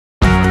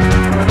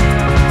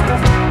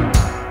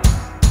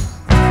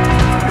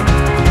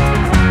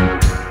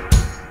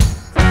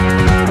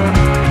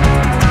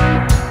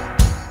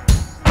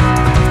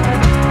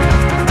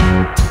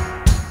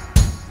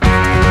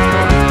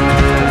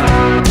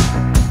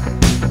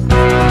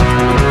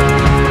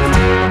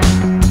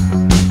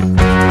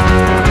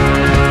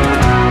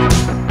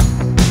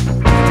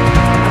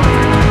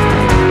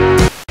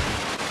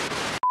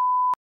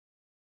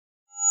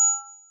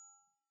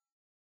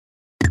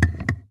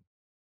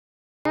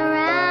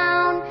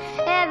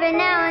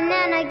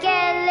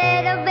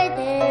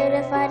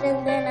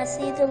and then I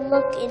see the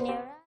look in your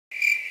eyes.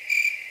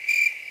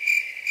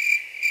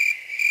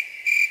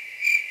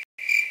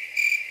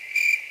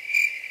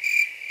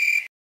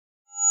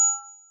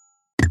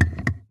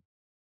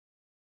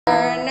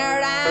 Turn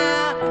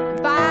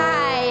around,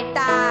 bite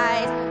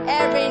eyes.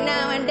 Every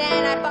now and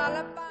then I fall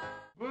apart.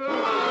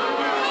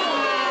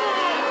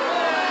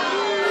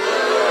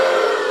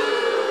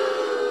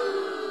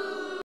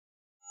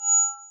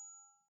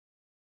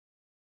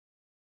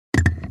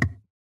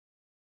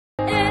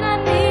 And I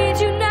need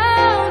you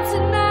now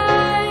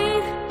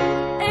tonight,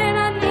 and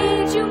I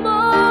need you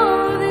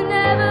more than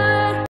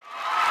ever.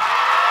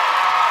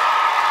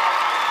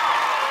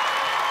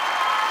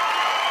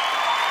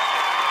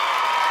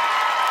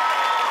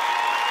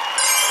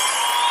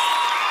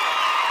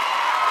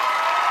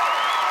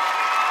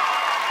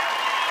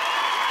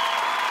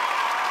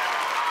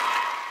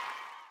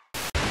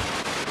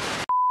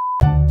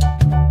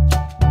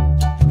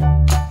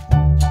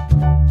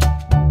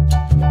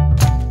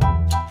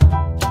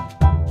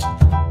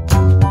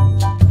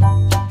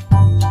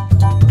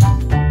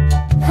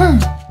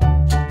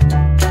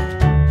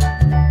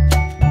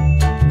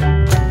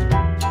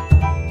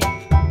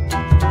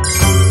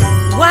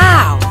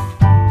 Wow!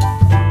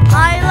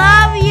 I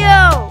love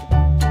you.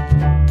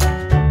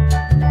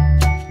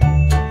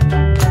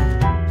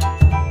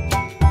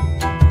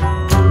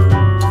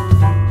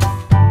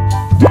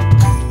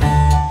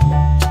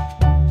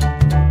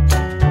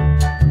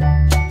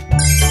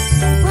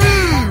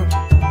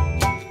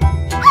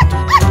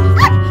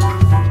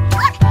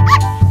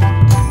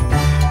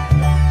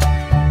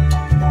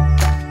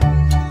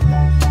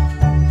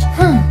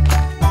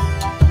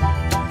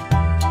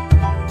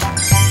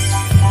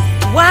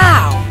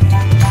 Wow!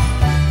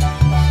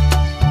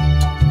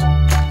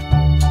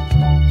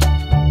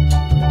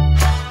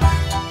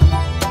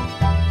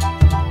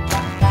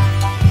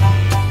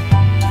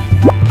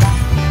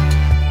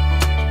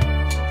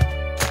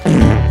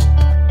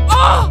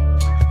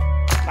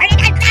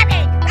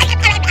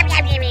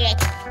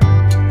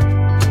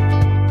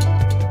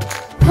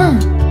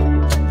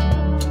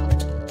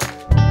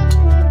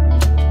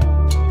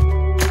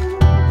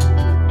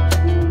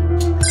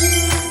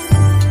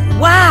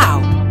 Wow!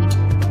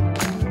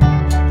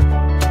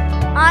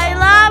 I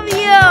love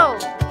you.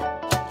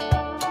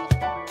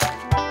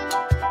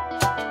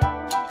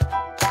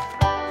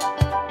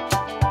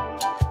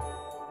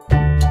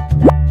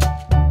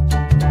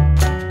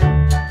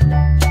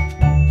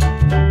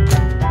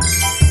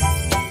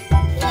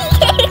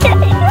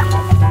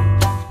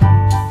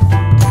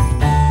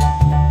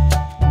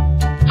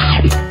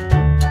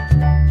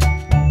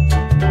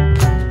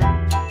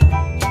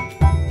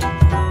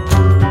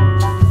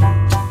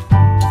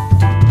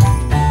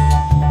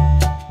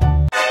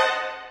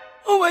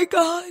 Oh my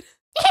God!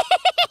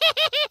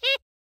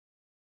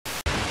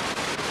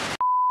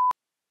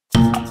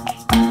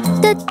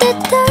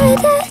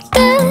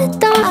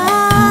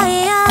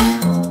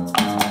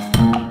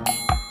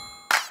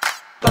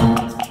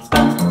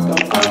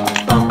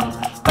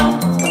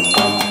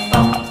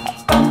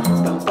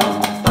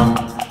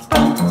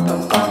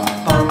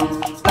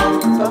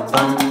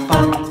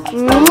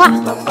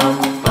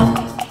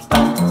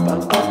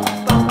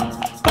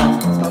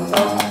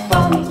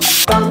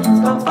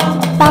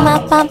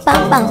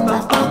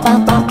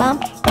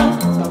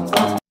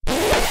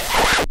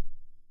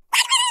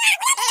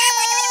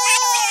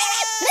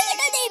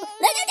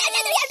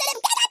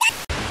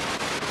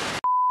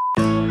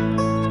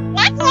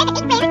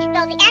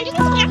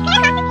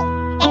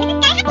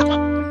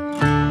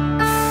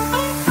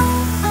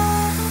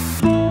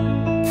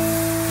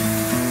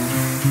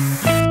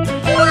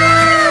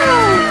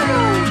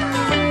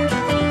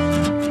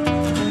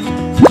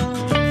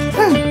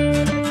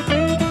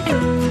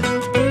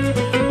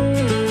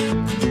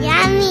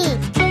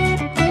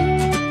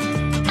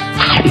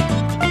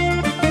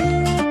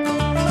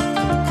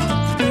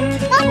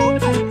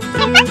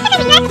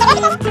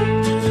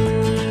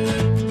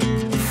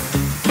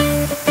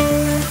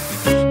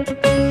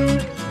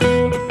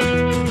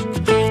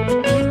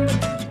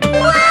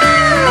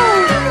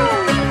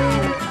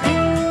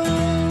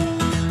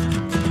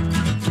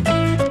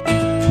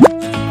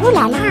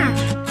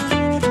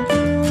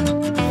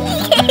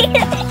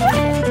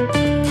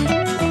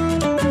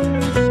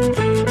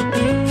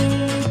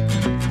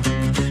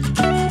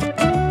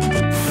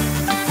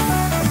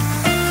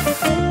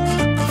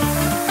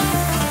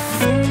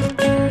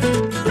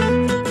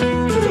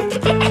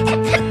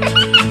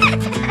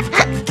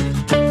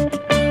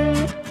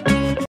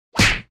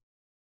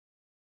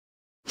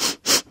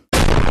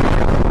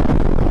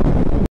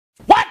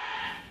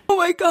 Oh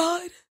my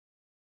God!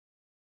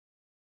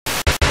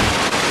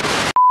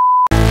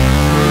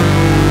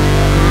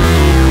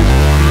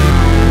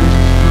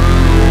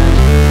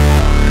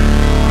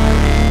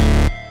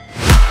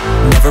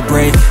 Never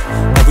break,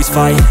 always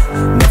fight,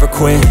 never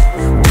quit,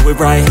 do it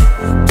right,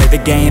 play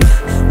the game,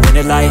 win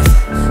it life,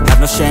 have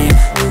no shame,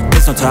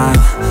 there's no time,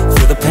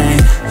 feel the pain,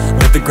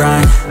 live the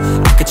grind,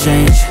 I could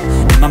change,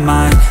 in my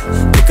mind,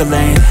 pick a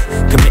lane,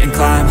 commit and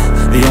climb,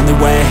 the only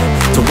way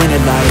to to win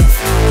at life.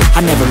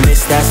 I never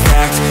miss, that's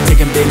fact.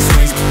 Taking big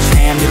swings, put your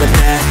hand to the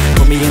bat.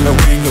 Put me in the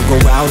ring, you'll go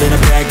out in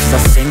a bag. Cause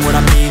I sing what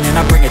I mean and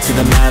I bring it to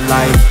the mad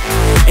light.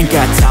 Ain't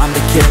got time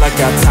to kill, I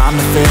got time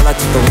to feel. I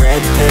took the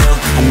red pill,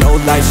 I know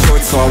life's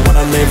short so I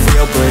wanna live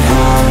real. But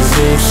how is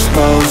it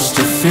supposed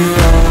to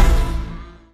feel?